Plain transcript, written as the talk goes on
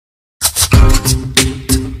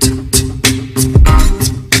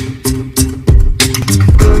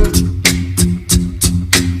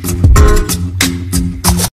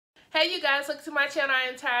channel. I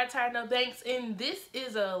am tyranobanks, and this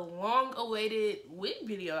is a long-awaited wig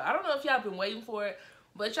video. I don't know if y'all been waiting for it,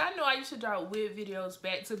 but y'all know I used to drop wig videos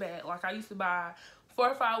back to back. Like, I used to buy 4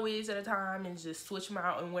 or 5 wigs at a time and just switch them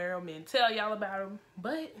out and wear them and tell y'all about them.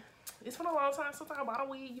 But it's been a long time since I bought a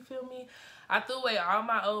wig, you feel me? I threw away all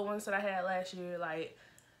my old ones that I had last year. Like,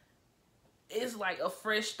 it's like a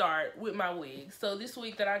fresh start with my wigs. So this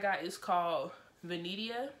wig that I got is called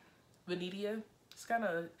Venetia. It's kind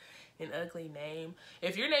of an ugly name.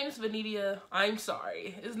 If your name is Venetia, I'm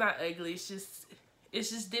sorry. It's not ugly. It's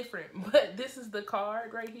just different. But this is the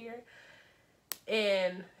card right here.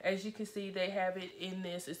 And as you can see, they have it in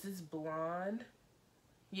this. It's this blonde.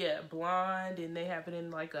 Yeah, blonde. And they have it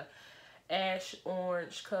in like a ash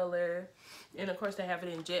orange color. And of course they have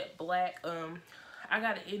it in jet black. I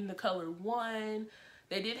got it in the color 1.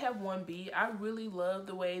 They did have 1B. I really love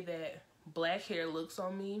the way that black hair looks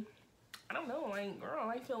on me. I don't know, like, girl,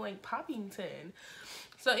 I feel like Poppington.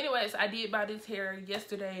 So anyways, I did buy this hair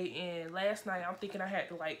yesterday, and last night I'm thinking I had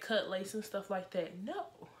to like cut lace and stuff like that. No,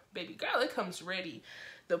 baby girl, it comes ready.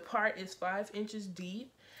 The part is 5 inches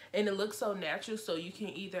deep, and it looks so natural, so you can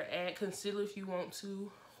either add concealer if you want to,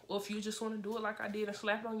 or if you just want to do it like I did and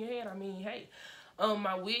slap it on your head. I mean, hey.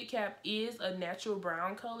 My wig cap is a natural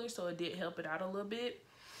brown color, so it did help it out a little bit.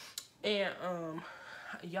 And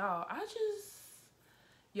y'all,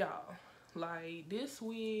 like, this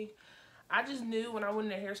wig, I just knew when I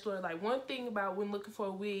went in the hair store, like, one thing about when looking for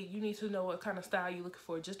a wig, you need to know what kind of style you're looking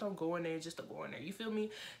for. Just don't go in there just to go in there, you feel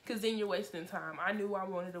me? Because then you're wasting time. I knew I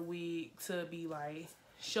wanted a wig to be like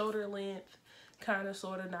shoulder length, kind of,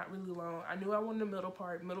 sort of, not really long. I knew I wanted the middle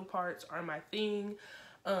part. Middle parts are my thing.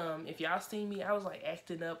 If y'all seen me, I was like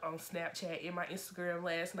acting up on Snapchat and my Instagram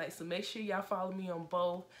last night, so make sure y'all follow me on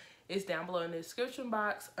both. It's down below in the description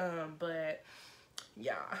box. But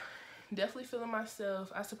yeah, definitely feeling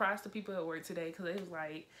myself. I surprised the people at work today because they was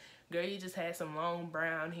like, girl, you just had some long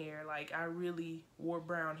brown hair. Like, I really wore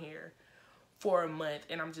brown hair for a month,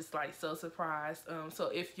 and I'm just like so surprised. So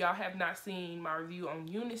if y'all have not seen my review on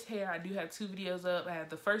Eunice hair, I do have 2 videos up. I have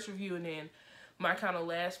the first review and then my kind of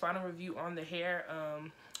last final review on the hair.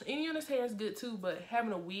 And Eunice hair is good too, but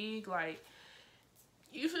having a wig, like,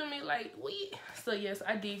 you feel me, like, wig. So yes,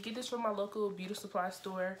 I did get this from my local beauty supply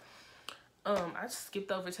store. I just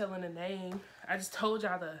skipped over telling the name. I just told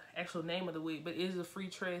y'all the actual name of the wig, but it is a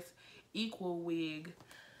freetress equal wig,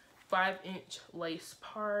 5-inch lace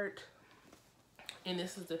part. And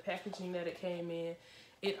this is the packaging that it came in.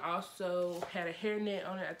 It also had a hairnet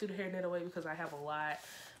on it. I threw the hairnet away because I have a lot.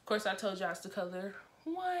 Of course, I told y'all it's the color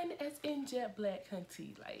 1, as in jet black,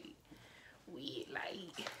 hunty. Like, we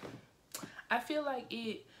like. I feel like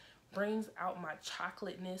it brings out my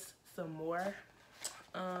chocolateness some more.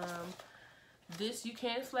 This, you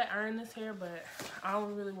can flat iron this hair, but I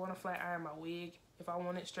don't really want to flat iron my wig. If I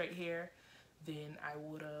wanted straight hair, then I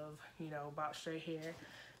would have, you know, bought straight hair.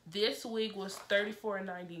 This wig was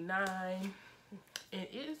 $34.99, and it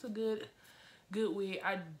is a good wig.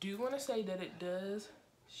 I do want to say that it does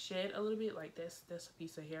shed a little bit. Like, that's a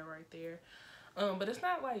piece of hair right there. But it's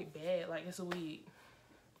not like bad. Like, it's a wig.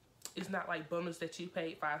 It's not like bonus that you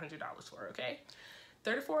paid $500 for, okay?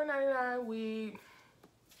 $34.99 wig.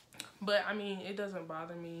 But I mean, it doesn't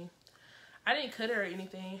bother me. I didn't cut it or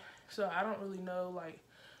anything, so I don't really know like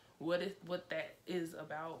what that is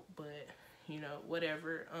about, but you know,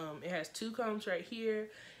 whatever. It has 2 combs right here,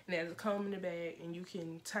 and it has a comb in the back, and you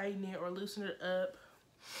can tighten it or loosen it up.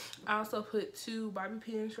 I also put 2 bobby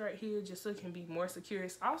pins right here just so it can be more secure.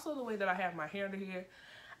 It's also the way that I have my hair under here.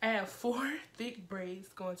 I have 4 thick braids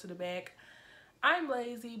going to the back. I'm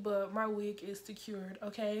lazy, but my wig is secured,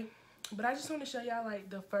 okay? But I just want to show y'all like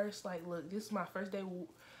the first like look. This is my first day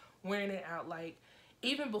wearing it out. Like,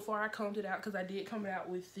 even before I combed it out, because I did come out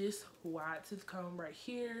with this wide tooth comb right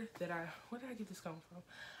here that where did I get this comb from?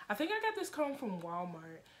 I think I got this comb from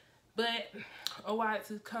Walmart. But a wide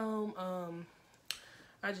tooth comb.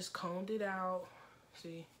 I just combed it out.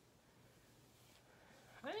 See,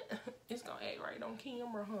 it's gonna act right on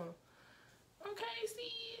camera, huh? Okay,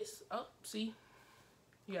 sis. Oh, see,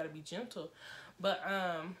 you gotta be gentle. But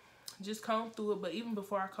just comb through it. But even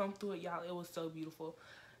before I combed through it, y'all, it was so beautiful.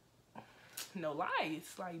 No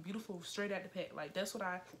lies, like beautiful straight out the pack. Like, that's what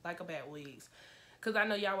I like about wigs, because I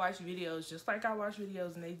know y'all watch videos just like I watch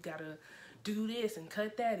videos, and they gotta do this and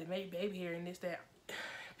cut that and make baby hair and this, that.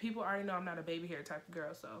 People already know I'm not a baby hair type of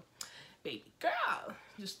girl, so baby girl,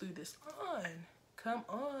 just threw this on. Come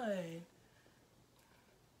on.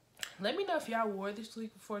 Let me know if y'all wore this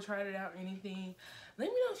wig before I tried it out or anything. Let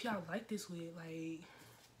me know if y'all like this wig. Like,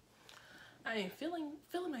 I am feeling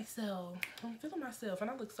myself. I'm feeling myself, and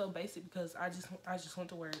I look so basic because I just went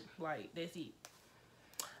to work. Like, that's it.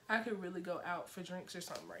 I could really go out for drinks or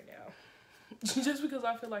something right now. Just because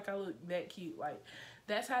I feel like I look that cute. Like,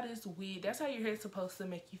 that's how this wig, that's how your hair's supposed to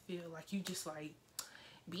make you feel. Like, you just like,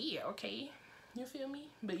 be okay. You feel me?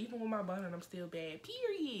 But even with my bonnet, I'm still bad.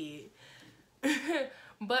 Period.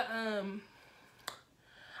 But, I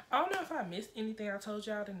don't know if I missed anything. I told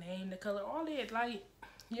y'all the name, the color, all that. Like,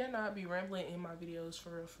 yeah, no, I'd be rambling in my videos for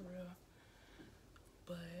real, for real.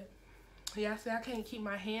 But, yeah, I said I can't keep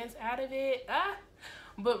my hands out of it.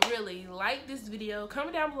 But really, like this video.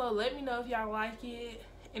 Comment down below. Let me know if y'all like it.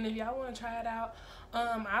 And if y'all want to try it out.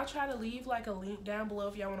 I'll try to leave like a link down below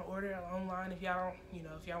if y'all want to order it online. If y'all don't, you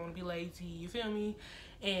know, if y'all want to be lazy, you feel me?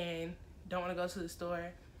 And don't want to go to the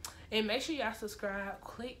store. And make sure y'all subscribe.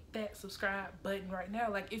 Click that subscribe button right now.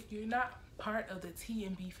 Like, if you're not part of the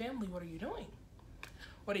T&B family, what are you doing?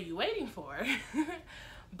 What are you waiting for?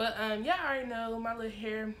 But yeah, I already know my little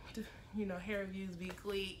hair, you know, hair reviews be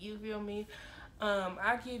quick. You feel me?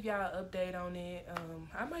 I'll give y'all an update on it.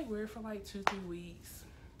 I might wear it for like 2-3 weeks.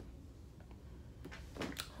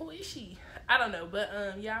 Who is she? I don't know, but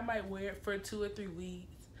yeah, I might wear it for 2 or 3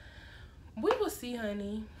 weeks. We will see,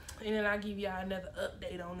 honey. And then I'll give y'all another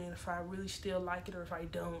update on it if I really still like it or if I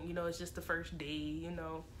don't. You know, it's just the first day, you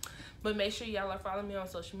know. But make sure y'all are following me on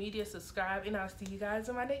social media, subscribe, and I'll see you guys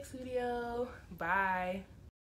in my next video. Bye.